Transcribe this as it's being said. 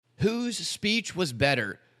Whose speech was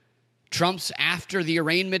better? Trump's after the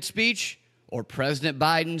arraignment speech or President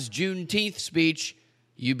Biden's Juneteenth speech?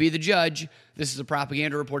 You be the judge. This is a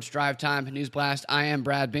Propaganda Reports Drive Time News Blast. I am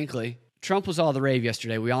Brad Binkley. Trump was all the rave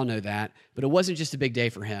yesterday. We all know that. But it wasn't just a big day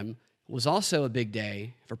for him. It was also a big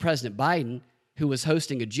day for President Biden, who was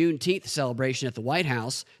hosting a Juneteenth celebration at the White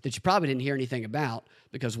House that you probably didn't hear anything about,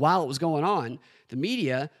 because while it was going on, the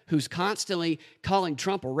media, who's constantly calling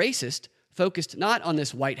Trump a racist, focused not on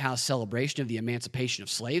this White House celebration of the emancipation of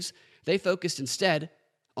slaves. They focused instead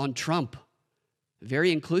on Trump.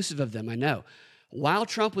 Very inclusive of them, I know. While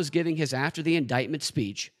Trump was giving his after the indictment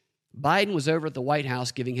speech, Biden was over at the White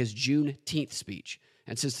House giving his Juneteenth speech.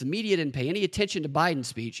 And since the media didn't pay any attention to Biden's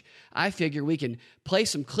speech, I figure we can play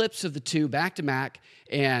some clips of the two back to back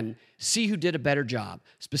and see who did a better job,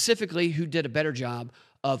 specifically who did a better job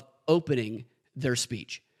of opening their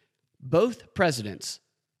speech. Both presidents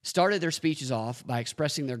started their speeches off by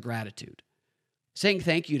expressing their gratitude, saying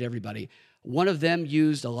thank you to everybody. One of them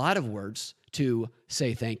used a lot of words to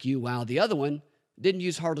say thank you, while the other one didn't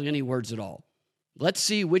use hardly any words at all. Let's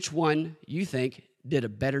see which one you think did a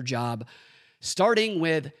better job. Starting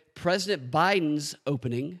with President Biden's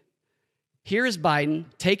opening, here is Biden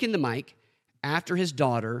taking the mic after his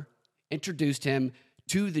daughter introduced him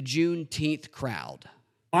to the Juneteenth crowd.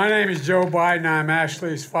 My name is Joe Biden. I'm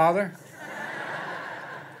Ashley's father.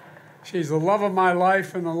 She's the love of my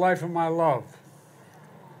life and the life of my love.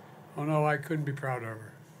 Oh no, I couldn't be prouder of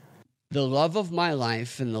her. The love of my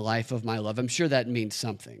life and the life of my love. I'm sure that means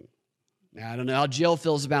something. Now, I don't know how Jill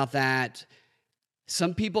feels about that.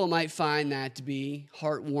 Some people might find that to be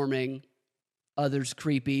heartwarming, others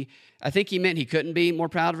creepy. I think he meant he couldn't be more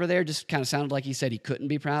proud of her there. Just kind of sounded like he said he couldn't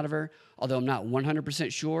be proud of her, although I'm not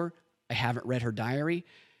 100% sure. I haven't read her diary.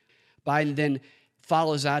 Biden then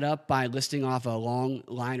follows that up by listing off a long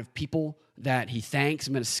line of people that he thanks.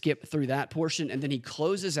 I'm going to skip through that portion, and then he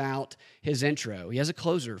closes out his intro. He has a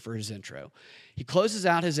closer for his intro. He closes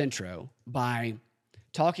out his intro by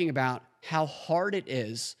talking about how hard it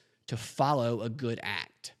is to follow a good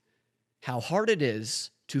act. How hard it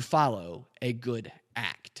is to follow a good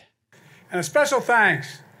act. And a special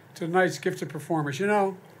thanks to tonight's gifted performers. You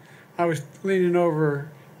know, I was leaning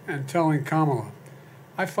over and telling Kamala,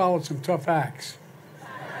 I followed some tough acts.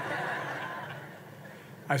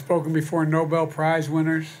 I've spoken before Nobel Prize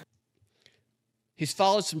winners. He's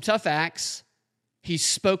followed some tough acts. He's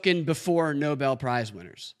spoken before Nobel Prize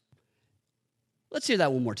winners. Let's hear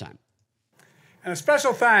that one more time. And a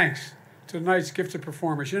special thanks to tonight's gifted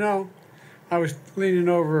performers. You know, I was leaning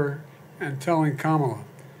over and telling Kamala,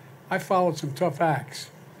 I followed some tough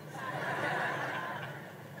acts.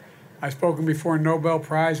 I've spoken before Nobel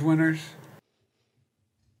Prize winners.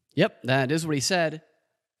 Yep, that is what he said.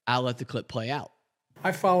 I'll let the clip play out.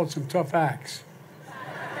 I followed some tough acts.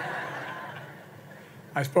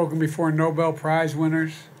 I've spoken before Nobel Prize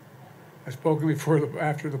winners. I've spoken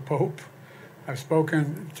after the Pope. I've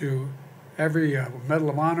spoken to every Medal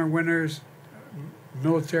of Honor winners,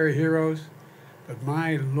 military heroes. But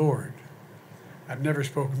my Lord, I've never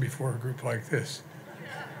spoken before a group like this.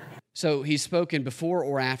 So he's spoken before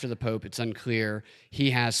or after the Pope. It's unclear. He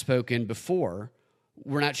has spoken before.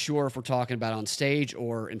 We're not sure if we're talking about on stage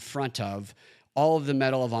or in front of all of the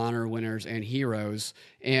Medal of Honor winners and heroes.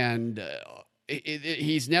 And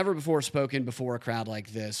he's never before spoken before a crowd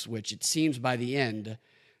like this, which it seems by the end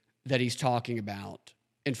that he's talking about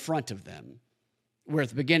in front of them. Where at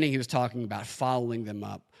the beginning he was talking about following them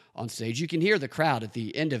up on stage. You can hear the crowd at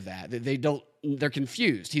the end of that. They're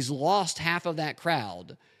confused. He's lost half of that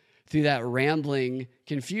crowd through that rambling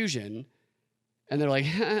confusion. And they're like,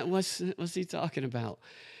 what's he talking about?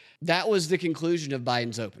 That was the conclusion of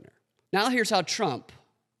Biden's opener. Now here's how Trump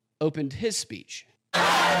opened his speech.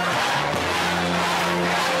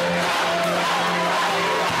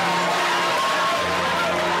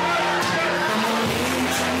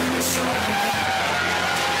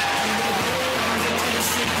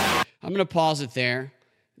 I'm going to pause it there.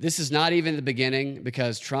 This is not even the beginning,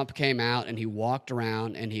 because Trump came out and he walked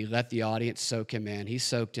around and he let the audience soak him in. He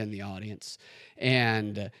soaked in the audience.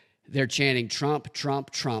 And they're chanting Trump, Trump,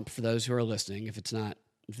 Trump, for those who are listening, if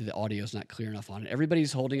the audio's not clear enough on it.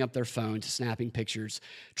 Everybody's holding up their phones, snapping pictures.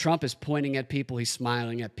 Trump is pointing at people. He's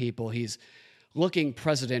smiling at people. He's looking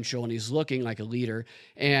presidential and he's looking like a leader.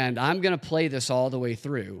 And I'm going to play this all the way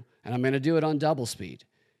through, and I'm going to do it on double speed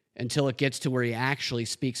until it gets to where he actually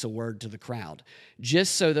speaks a word to the crowd,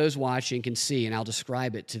 just so those watching can see, and I'll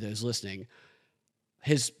describe it to those listening,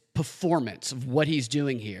 his performance of what he's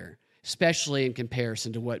doing here, especially in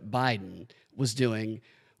comparison to what Biden was doing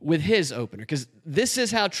with his opener. Because this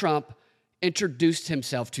is how Trump introduced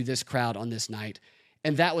himself to this crowd on this night,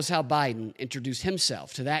 And that was how Biden introduced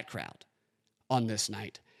himself to that crowd on this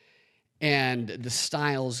night. And the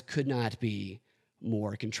styles could not be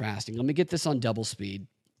more contrasting. Let me get this on double speed.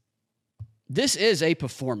 This is a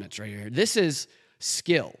performance right here. This is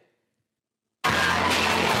skill.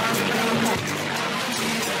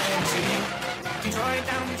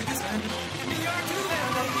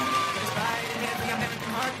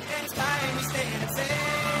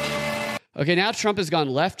 Okay, now Trump has gone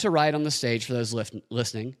left to right on the stage for those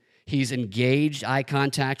listening. He's engaged eye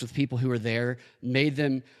contact with people who are there, made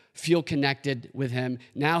them feel connected with him.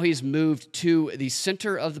 Now he's moved to the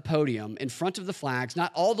center of the podium in front of the flags,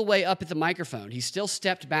 not all the way up at the microphone. He's still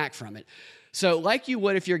stepped back from it. So like you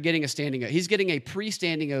would if you're getting a standing, he's getting a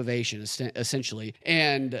pre-standing ovation essentially.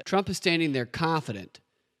 And Trump is standing there confident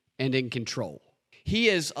and in control. He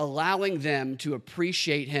is allowing them to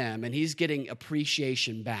appreciate him, and he's getting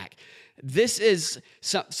appreciation back. This is,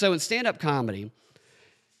 so in stand-up comedy,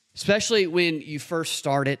 especially when you first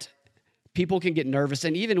start it, people can get nervous,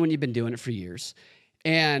 and even when you've been doing it for years.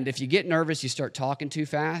 And if you get nervous, you start talking too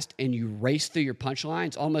fast, and you race through your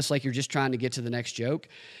punchlines, almost like you're just trying to get to the next joke.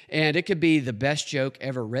 And it could be the best joke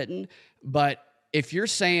ever written, but if you're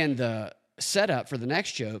saying the setup for the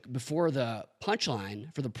next joke before the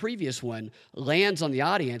punchline for the previous one lands on the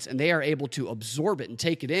audience, and they are able to absorb it and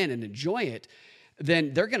take it in and enjoy it,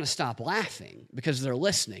 then they're going to stop laughing because they're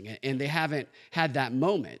listening and they haven't had that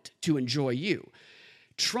moment to enjoy you.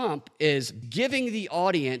 Trump is giving the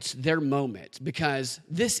audience their moment because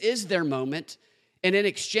this is their moment, and in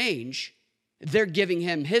exchange, they're giving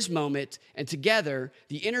him his moment, and together,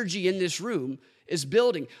 the energy in this room is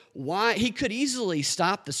building. Why? He could easily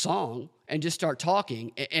stop the song and just start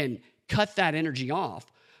talking and cut that energy off.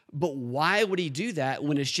 But why would he do that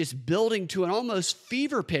when it's just building to an almost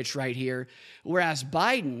fever pitch right here? Whereas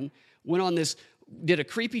Biden went on this, did a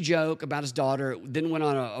creepy joke about his daughter, then went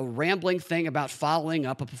on a rambling thing about following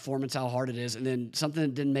up a performance, how hard it is, and then something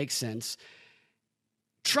that didn't make sense.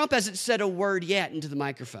 Trump hasn't said a word yet into the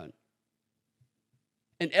microphone.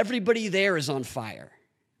 And everybody there is on fire.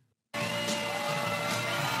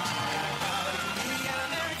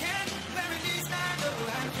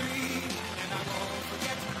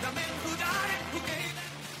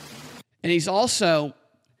 And he's also,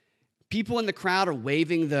 people in the crowd are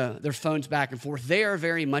waving their phones back and forth. They are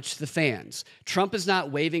very much the fans. Trump is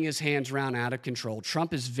not waving his hands around out of control.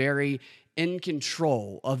 Trump is very in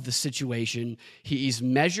control of the situation. He's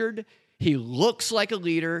measured, he looks like a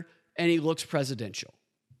leader, and he looks presidential.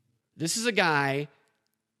 This is a guy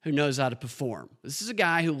who knows how to perform. This is a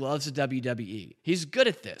guy who loves the WWE. He's good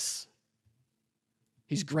at this.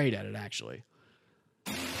 He's great at it, actually.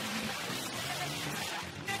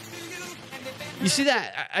 You see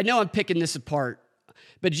that? I know I'm picking this apart,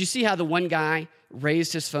 but did you see how the one guy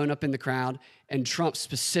raised his phone up in the crowd and Trump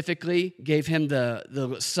specifically gave him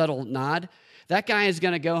the subtle nod? That guy is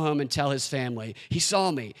going to go home and tell his family, he saw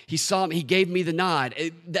me, he gave me the nod.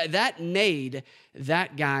 That made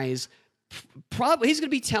that guy's, probably, he's going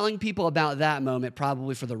to be telling people about that moment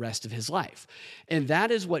probably for the rest of his life. And that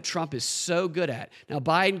is what Trump is so good at. Now,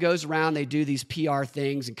 Biden goes around, they do these PR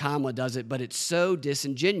things, and Kamala does it, but it's so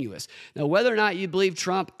disingenuous. Now, whether or not you believe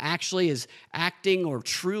Trump actually is acting or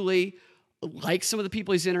truly like some of the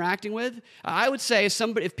people he's interacting with, I would say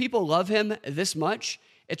if people love him this much,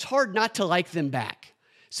 it's hard not to like them back.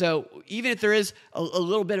 So even if there is a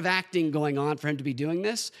little bit of acting going on for him to be doing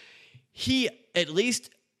this, he at least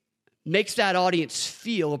makes that audience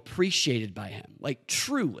feel appreciated by him, like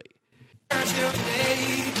truly.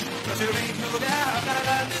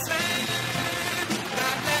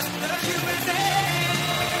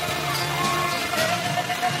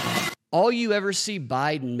 All you ever see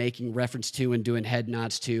Biden making reference to and doing head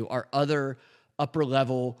nods to are other upper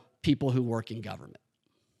level people who work in government.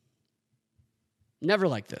 Never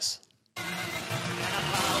like this.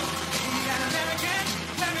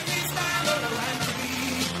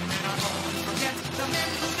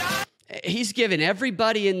 He's given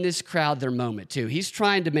everybody in this crowd their moment, too. He's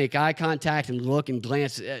trying to make eye contact and look and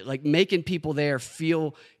glance, like making people there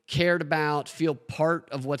feel cared about, feel part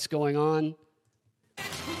of what's going on.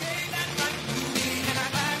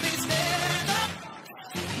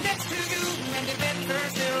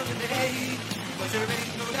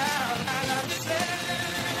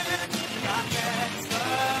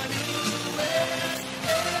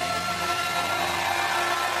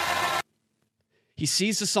 He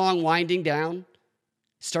sees the song winding down,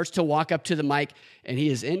 starts to walk up to the mic, and he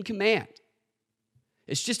is in command.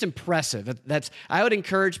 It's just impressive. I would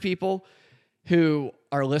encourage people who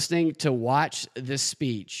are listening to watch this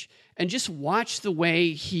speech and just watch the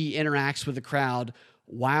way he interacts with the crowd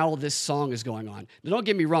while this song is going on. Now, don't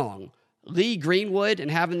get me wrong. Lee Greenwood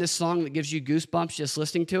and having this song that gives you goosebumps just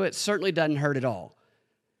listening to it certainly doesn't hurt at all.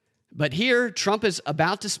 But here, Trump is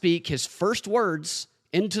about to speak his first words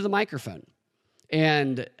into the microphone.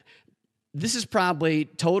 And this is probably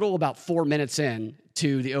total about 4 minutes in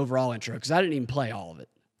to the overall intro, because I didn't even play all of it.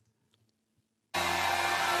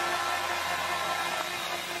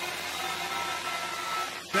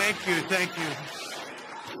 Thank you, thank you.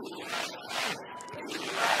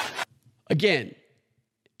 Again,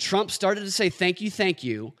 Trump started to say thank you, thank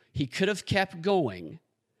you. He could have kept going,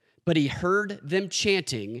 but he heard them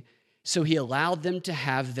chanting, so he allowed them to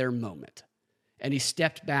have their moment. And he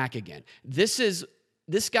stepped back again. This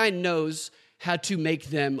guy knows how to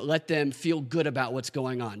let them feel good about what's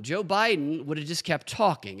going on. Joe Biden would have just kept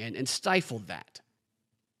talking and stifled that.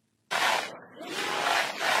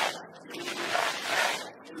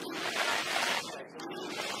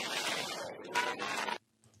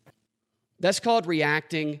 That's called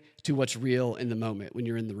reacting to what's real in the moment when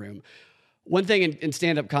you're in the room. One thing in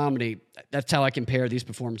stand-up comedy, that's how I compare these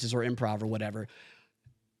performances or improv or whatever.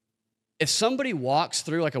 If somebody walks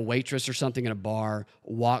through, like a waitress or something in a bar,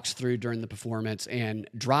 walks through during the performance and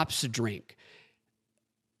drops a drink,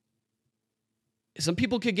 some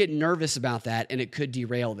people could get nervous about that and it could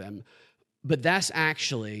derail them. But that's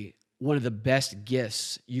actually one of the best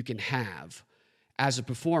gifts you can have as a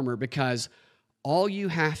performer, because all you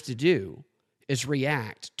have to do is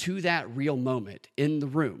react to that real moment in the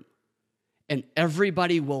room. And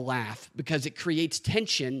everybody will laugh because it creates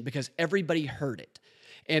tension because everybody heard it.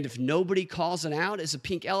 And if nobody calls it out, it's a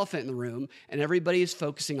pink elephant in the room, and everybody is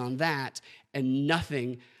focusing on that and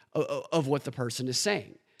nothing of what the person is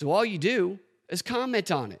saying. So all you do is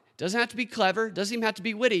comment on it. Doesn't have to be clever, doesn't even have to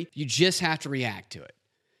be witty. You just have to react to it.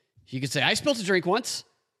 You could say, I spilled a drink once.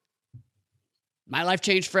 My life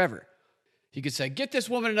changed forever. You could say, get this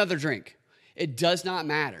woman another drink. It does not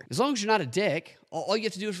matter. As long as you're not a dick, all you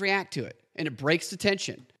have to do is react to it. And it breaks the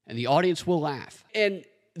tension. And the audience will laugh. And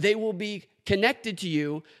they will be connected to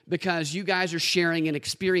you because you guys are sharing an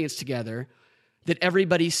experience together that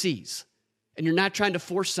everybody sees. And you're not trying to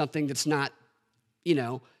force something that's not,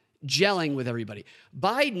 gelling with everybody.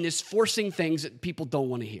 Biden is forcing things that people don't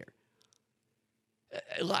want to hear.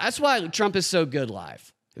 That's why Trump is so good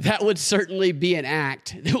live. That would certainly be an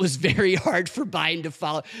act that was very hard for Biden to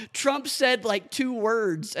follow. Trump said like 2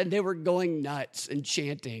 words and they were going nuts and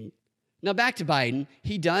chanting. Now back to Biden.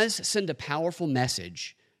 He does send a powerful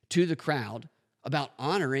message to the crowd about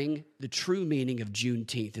honoring the true meaning of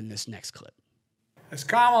Juneteenth in this next clip. As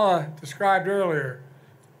Kamala described earlier,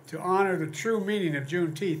 to honor the true meaning of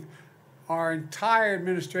Juneteenth, our entire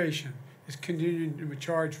administration is continuing to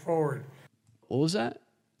charge forward. What was that?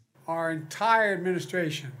 Our entire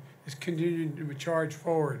administration is continuing to charge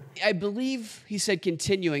forward. I believe he said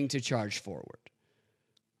continuing to charge forward.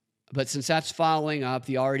 But since that's following up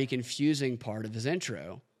the already confusing part of his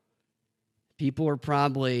intro, people are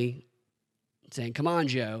probably saying, come on,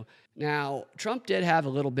 Joe. Now, Trump did have a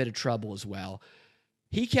little bit of trouble as well.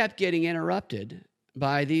 He kept getting interrupted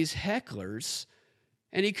by these hecklers,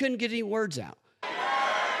 and he couldn't get any words out.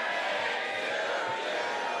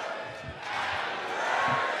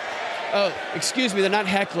 Oh, excuse me, they're not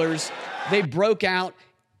hecklers. They broke out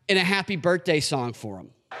in a happy birthday song for him.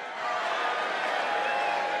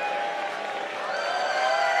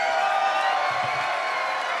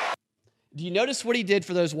 Do you notice what he did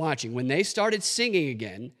for those watching? When they started singing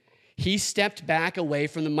again, he stepped back away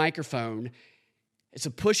from the microphone. It's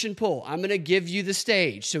a push and pull. I'm going to give you the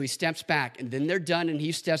stage. So he steps back, and then they're done, and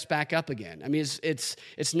he steps back up again. I mean,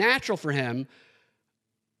 it's natural for him,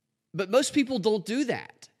 but most people don't do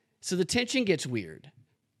that. So the tension gets weird.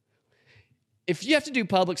 If you have to do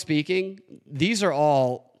public speaking, these are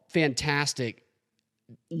all fantastic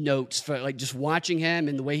notes for like just watching him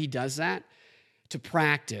and the way he does that to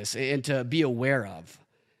practice and to be aware of,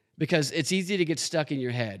 because it's easy to get stuck in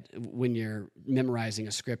your head when you're memorizing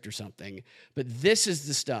a script or something. But this is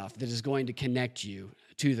the stuff that is going to connect you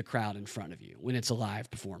to the crowd in front of you when it's a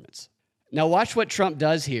live performance. Now watch what Trump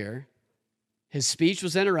does here. His speech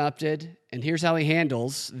was interrupted, and here's how he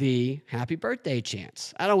handles the happy birthday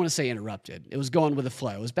chants. I don't want to say interrupted. It was going with the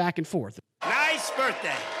flow. It was back and forth. Nice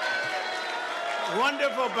birthday.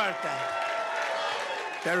 Wonderful birthday.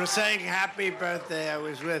 They were saying happy birthday. I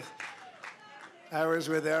was with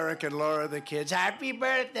Eric and Laura, the kids. Happy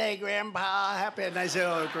birthday, Grandpa. Happy. And I said,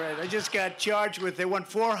 oh, great. I just got charged with, they want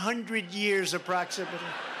 400 years approximately.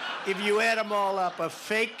 If you add them all up, a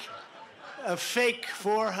fake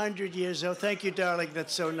 400 years. Oh, thank you, darling.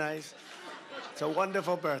 That's so nice. It's a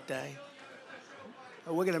wonderful birthday.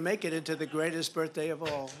 We're going to make it into the greatest birthday of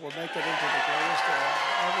all. We'll make it into the greatest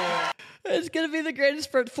of all. It's going to be the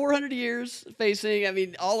greatest for 400 years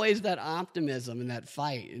facing, always that optimism and that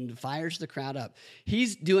fight, and fires the crowd up.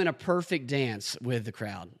 He's doing a perfect dance with the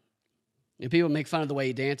crowd. And people make fun of the way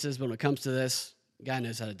he dances, but when it comes to this, the guy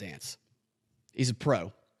knows how to dance. He's a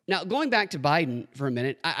pro. Now, going back to Biden for a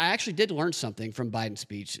minute, I actually did learn something from Biden's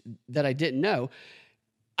speech that I didn't know.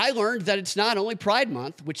 I learned that it's not only Pride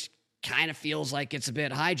Month, which kind of feels like it's a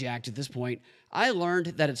bit hijacked at this point. I learned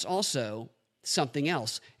that it's also something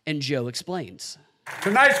else, and Joe explains.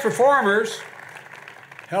 Tonight's performers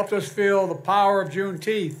helped us feel the power of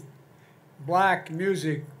Juneteenth, Black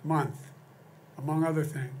Music Month, among other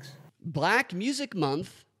things. Black Music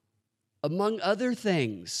Month, among other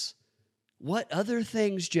things. What other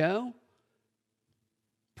things, Joe?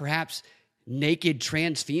 Perhaps naked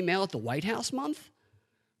trans female at the White House month?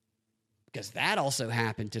 Because that also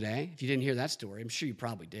happened today. If you didn't hear that story, I'm sure you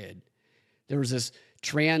probably did. There was this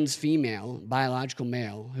trans female, biological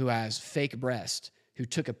male, who has fake breast, who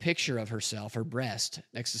took a picture of herself, her breast,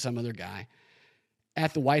 next to some other guy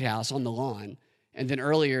at the White House on the lawn, and then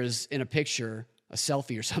earlier is in a picture, a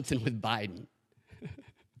selfie or something with Biden.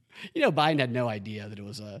 Biden had no idea that it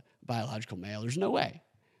was a biological male. There's no way.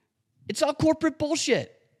 It's all corporate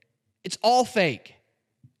bullshit. It's all fake.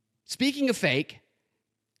 Speaking of fake,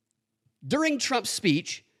 during Trump's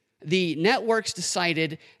speech, the networks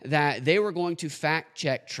decided that they were going to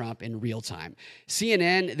fact-check Trump in real time.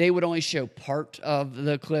 CNN, they would only show part of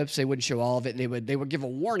the clips. They wouldn't show all of it. They would give a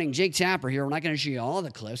warning, Jake Tapper here, we're not going to show you all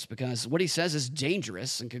the clips because what he says is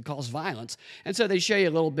dangerous and could cause violence. And so they show you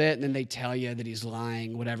a little bit, and then they tell you that he's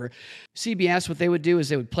lying, whatever. CBS, what they would do is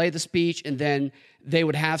they would play the speech, and then they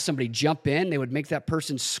would have somebody jump in. They would make that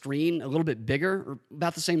person's screen a little bit bigger, or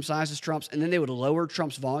about the same size as Trump's, and then they would lower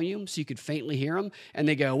Trump's volume so you could faintly hear him. And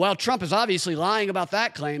they go, well, Trump is obviously lying about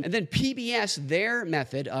that claim. And then PBS, their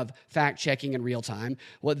method of fact-checking in real time,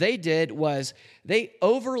 what they did was they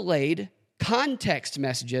overlaid context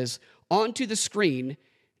messages onto the screen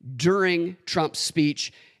during Trump's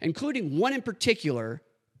speech, including one in particular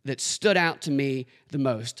that stood out to me the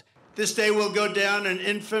most. This day will go down in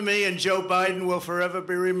infamy, and Joe Biden will forever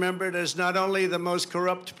be remembered as not only the most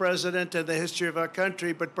corrupt president in the history of our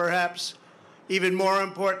country, but perhaps even more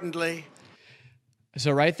importantly.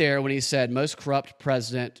 So right there, when he said most corrupt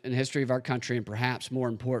president in the history of our country, and perhaps more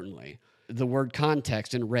importantly, the word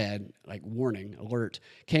context in red, like warning, alert,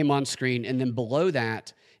 came on screen. And then below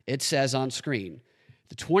that, it says on screen,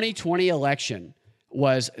 the 2020 election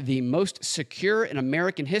was the most secure in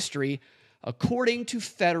American history, according to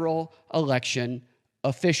federal election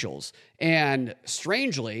officials. And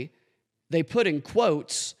strangely, they put in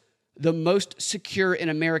quotes, the most secure in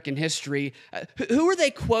American history. Who are they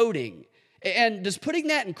quoting? And does putting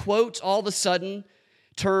that in quotes all of a sudden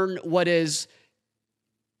turn what is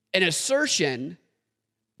an assertion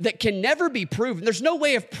that can never be proven? There's no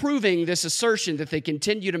way of proving this assertion that they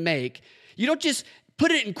continue to make. You don't just put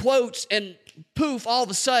it in quotes and poof, all of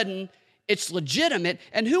a sudden it's legitimate.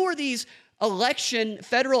 And who are these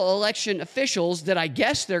federal election officials that I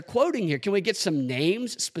guess they're quoting here? Can we get some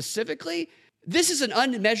names specifically? This is an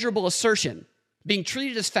unmeasurable assertion being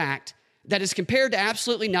treated as fact that is compared to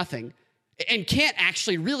absolutely nothing and can't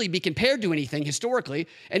actually really be compared to anything historically.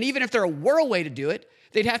 And even if there were a way to do it,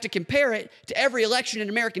 they'd have to compare it to every election in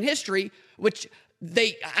American history, which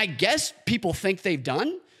I guess people think they've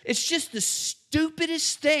done. It's just the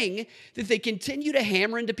stupidest thing that they continue to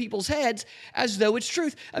hammer into people's heads as though it's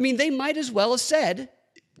truth. They might as well have said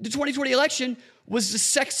the 2020 election was the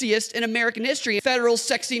sexiest in American history. Federal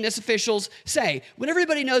sexiness officials say, when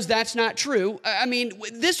everybody knows that's not true,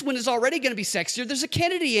 this one is already going to be sexier. There's a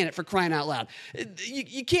Kennedy in it, for crying out loud.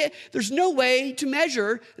 You can't, there's no way to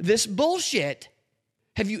measure this bullshit.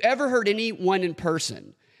 Have you ever heard anyone in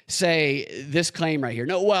person say this claim right here?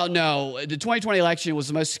 No, the 2020 election was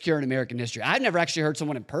the most secure in American history. I've never actually heard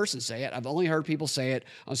someone in person say it. I've only heard people say it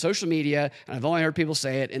on social media, and I've only heard people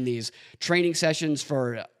say it in these training sessions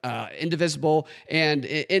for Indivisible and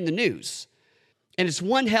in the news. And it's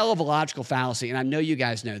one hell of a logical fallacy, and I know you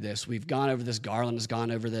guys know this. We've gone over this. Garland has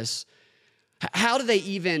gone over this. How do they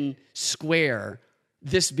even square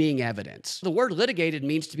this being evidence? The word litigated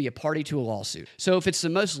means to be a party to a lawsuit. So if it's the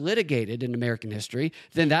most litigated in American history,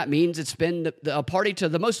 then that means it's been a party to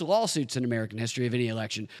the most lawsuits in American history of any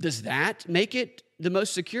election. Does that make it the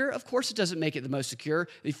most secure? Of course it doesn't make it the most secure.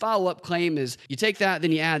 The follow-up claim is you take that,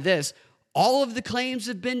 then you add this. All of the claims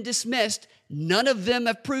have been dismissed. None of them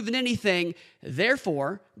have proven anything.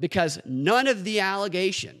 Therefore, because none of the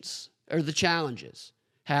allegations or the challenges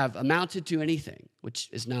have amounted to anything, which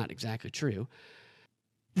is not exactly true,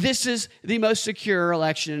 This is the most secure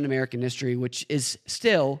election in American history, which is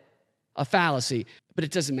still a fallacy, but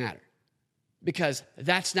it doesn't matter because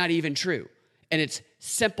that's not even true. And it's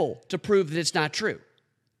simple to prove that it's not true.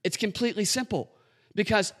 It's completely simple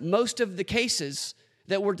because most of the cases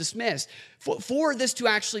that were dismissed, for this to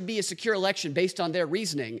actually be a secure election based on their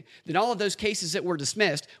reasoning, then all of those cases that were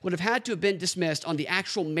dismissed would have had to have been dismissed on the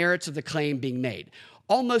actual merits of the claim being made.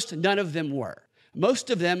 Almost none of them were. Most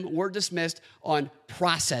of them were dismissed on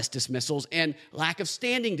process dismissals and lack of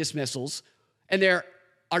standing dismissals, and there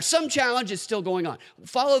are some challenges still going on.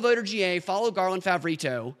 Follow Voter GA, follow Garland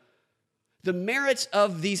Favorito. The merits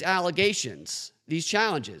of these allegations, these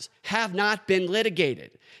challenges, have not been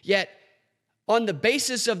litigated. Yet, on the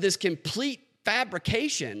basis of this complete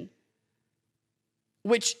fabrication,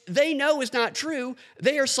 which they know is not true,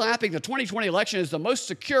 they are slapping the 2020 election as the most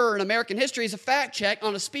secure in American history as a fact check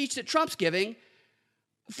on a speech that Trump's giving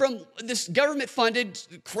from this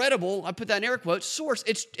government-funded, credible, I put that in air quotes, source.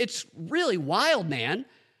 It's really wild, man.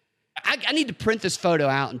 I need to print this photo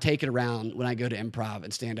out and take it around when I go to improv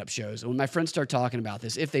and stand-up shows. And when my friends start talking about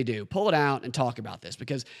this, if they do, pull it out and talk about this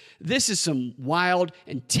because this is some wild,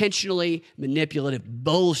 intentionally manipulative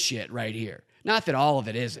bullshit right here. Not that all of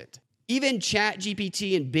it isn't. Even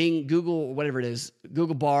ChatGPT and Bing, Google, whatever it is,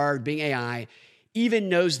 Google Bard, Bing AI, even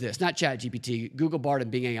knows this. Not ChatGPT, Google Bard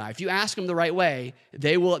and Bing AI. If you ask them the right way,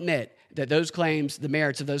 they will admit that those claims, the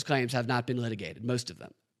merits of those claims have not been litigated, most of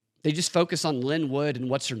them. They just focus on Lynn Wood and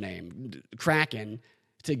what's her name, Kraken,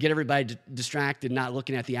 to get everybody distracted, not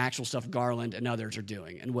looking at the actual stuff Garland and others are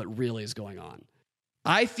doing and what really is going on.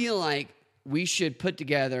 I feel like we should put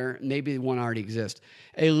together, maybe one already exists,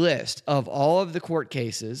 a list of all of the court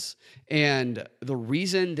cases and the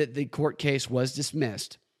reason that the court case was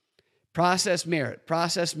dismissed. Process merit,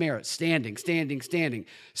 standing,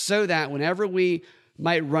 so that whenever we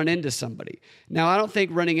might run into somebody. Now, I don't think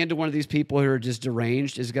running into one of these people who are just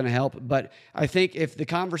deranged is going to help, but I think if the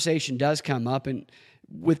conversation does come up and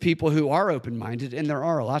with people who are open-minded, and there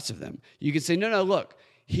are lots of them, you can say, no, look,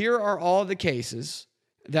 here are all the cases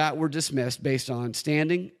that were dismissed based on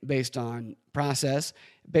standing, based on process,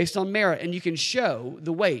 based on merit, and you can show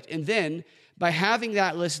the weight. And then by having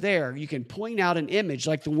that list there, you can point out an image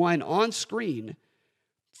like the one on screen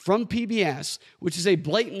from PBS, which is a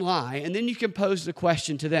blatant lie, and then you can pose the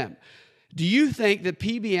question to them. Do you think that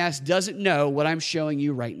PBS doesn't know what I'm showing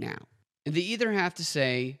you right now? And they either have to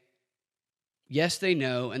say, yes, they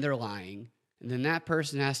know, and they're lying, and then that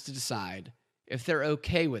person has to decide if they're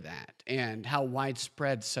okay with that and how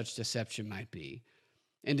widespread such deception might be.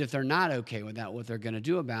 And if they're not okay with that, what they're going to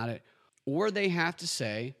do about it. Or they have to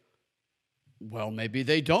say, well, maybe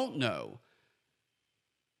they don't know.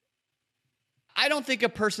 I don't think a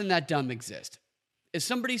person that dumb exists. If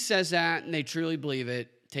somebody says that and they truly believe it,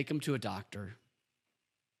 take them to a doctor.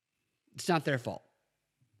 It's not their fault.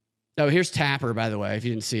 Oh, here's Tapper, by the way, if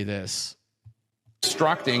you didn't see this.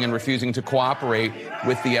 Obstructing and refusing to cooperate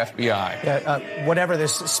with the FBI. Yeah, whatever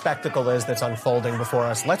this spectacle is that's unfolding before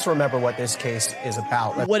us, let's remember what this case is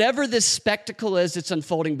about. Whatever this spectacle is that's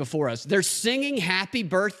unfolding before us, they're singing happy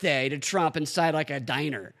birthday to Trump inside like a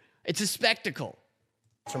diner. It's a spectacle.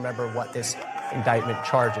 Let's remember what this indictment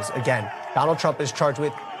charges. Again, Donald Trump is charged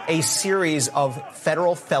with a series of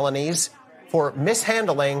federal felonies for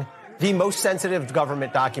mishandling the most sensitive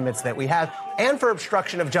government documents that we have, and for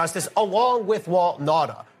obstruction of justice, along with Walt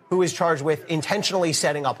Nauta, who is charged with intentionally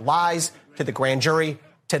setting up lies to the grand jury,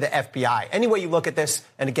 to the FBI. Any way you look at this,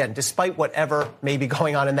 and again, despite whatever may be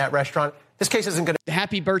going on in that restaurant, this case isn't going to...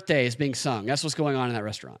 Happy birthday is being sung. That's what's going on in that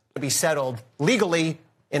restaurant. ...be settled legally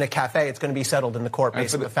in a cafe. It's going to be settled in the court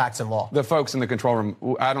based on the facts and law. The folks in the control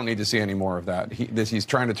room, I don't need to see any more of that. He's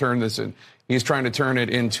trying to turn this in. He's trying to turn it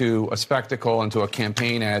into a spectacle, into a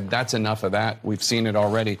campaign ad. That's enough of that. We've seen it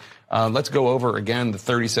already. Let's go over again the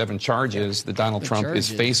 37 charges that Donald Trump is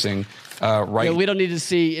facing right now. We don't need to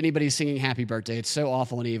see anybody singing happy birthday. It's so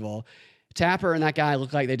awful and evil. Tapper and that guy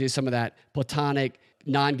look like they do some of that platonic,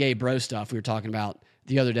 non-gay bro stuff we were talking about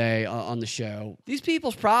the other day on the show. These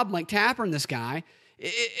people's problem, like Tapper and this guy,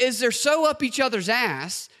 is they're so up each other's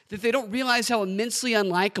ass that they don't realize how immensely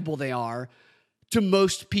unlikable they are to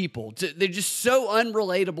most people. They're just so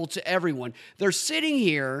unrelatable to everyone. They're sitting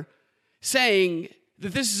here saying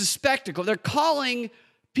that this is a spectacle. They're calling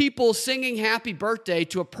people singing happy birthday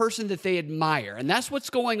to a person that they admire, and that's what's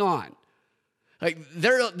going on. Like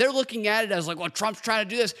they're looking at it as like, well, Trump's trying to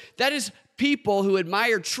do this. That is people who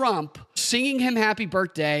admire Trump singing him happy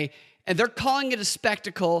birthday And they're calling it a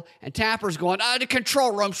spectacle, and Tapper's going, the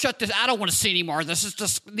control room, shut this. I don't want to see any more of this. It's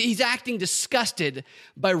just, he's acting disgusted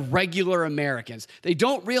by regular Americans. They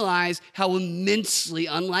don't realize how immensely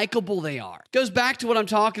unlikable they are. Goes back to what I'm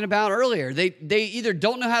talking about earlier. They either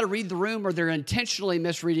don't know how to read the room or they're intentionally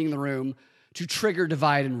misreading the room to trigger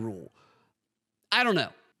divide and rule. I don't know.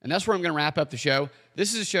 And that's where I'm going to wrap up the show.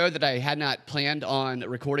 This is a show that I had not planned on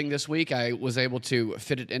recording this week. I was able to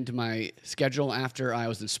fit it into my schedule after I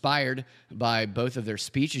was inspired by both of their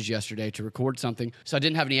speeches yesterday to record something. So I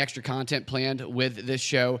didn't have any extra content planned with this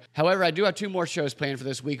show. However, I do have 2 more shows planned for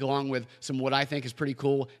this week, along with some what I think is pretty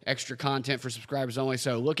cool extra content for subscribers only.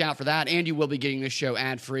 So look out for that. And you will be getting this show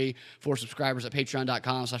ad-free for subscribers at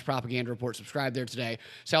patreon.com/propaganda report. Subscribe there today.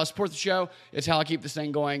 So I'll support the show. It's how I keep this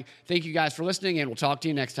thing going. Thank you guys for listening, and we'll talk to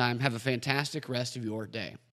you next time. Have a fantastic rest of your day.